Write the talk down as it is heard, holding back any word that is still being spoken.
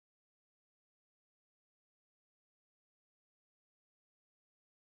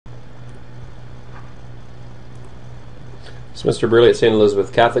It's Mr. Burley at St.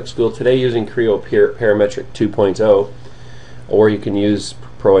 Elizabeth Catholic School today using Creo Parametric 2.0, or you can use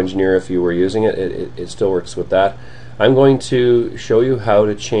Pro Engineer if you were using it. It still works with that. I'm going to show you how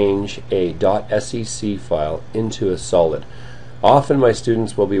to change a .sec file into a solid. Often my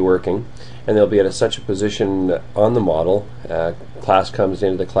students will be working and they'll be at such a position on the model, class comes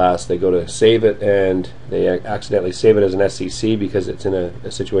into the class, they go to save it and they accidentally save it as an SEC because it's in a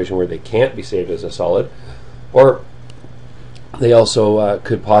situation where they can't be saved as a solid, or they also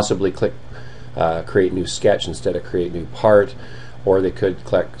could possibly click create new sketch instead of create new part, or they could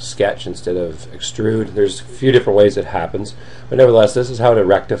click sketch instead of extrude. There's a few different ways it happens, but nevertheless this is how to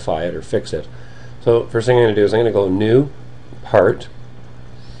rectify it or fix it. So first thing I'm going to do is I'm going to go new part.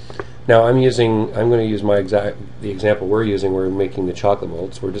 Now I'm going to use the example we're using. We're making the chocolate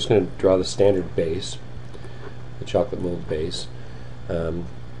mold, so we're just going to draw the standard base, the chocolate mold base.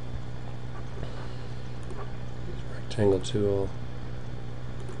 Rectangle tool.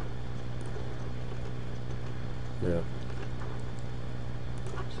 No.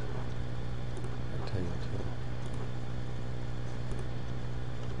 Rectangle tool.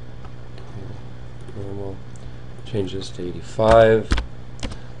 Okay. And we'll change this to 85.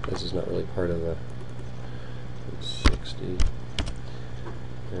 This is not really part of the 60.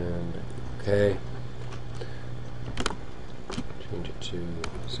 And okay. Change it to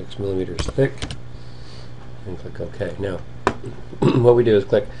 6 millimeters thick. And click OK. Now, what we do is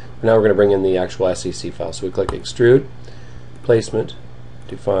click. Now we're going to bring in the actual SEC file. So we click Extrude, Placement,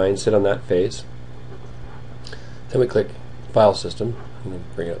 Define, sit on that face. Then we click File System. I'm going to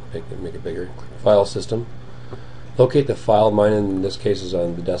bring it up, make it bigger. Click File System. Locate the file. Mine in this case is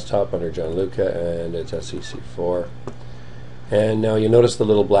on the desktop under John Luca, and it's SEC4. And now you notice the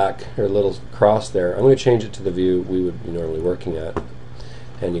little black or little cross there. I'm going to change it to the view we would be normally working at.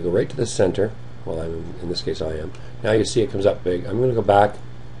 And you go right to the center. Well, in this case I am. Now you see it comes up big. I'm going to go back,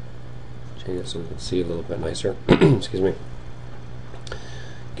 change it so we can see it a little bit nicer. Excuse me. You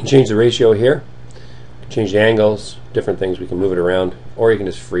can change the ratio here. You can change the angles, different things. We can move it around, or you can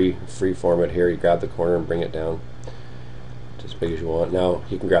just free form it here. You grab the corner and bring it down to as big as you want. Now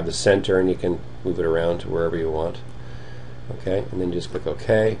you can grab the center and you can move it around to wherever you want. Okay, and then just click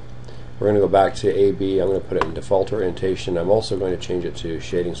OK. We're going to go back to AB. I'm going to put it in default orientation. I'm also going to change it to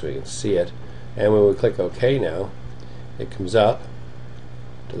shading so we can see it. And when we click OK now, it comes up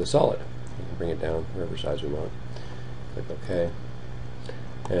to the solid. You can bring it down wherever size we want. Click OK.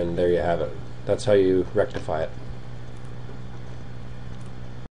 And there you have it. That's how you rectify it.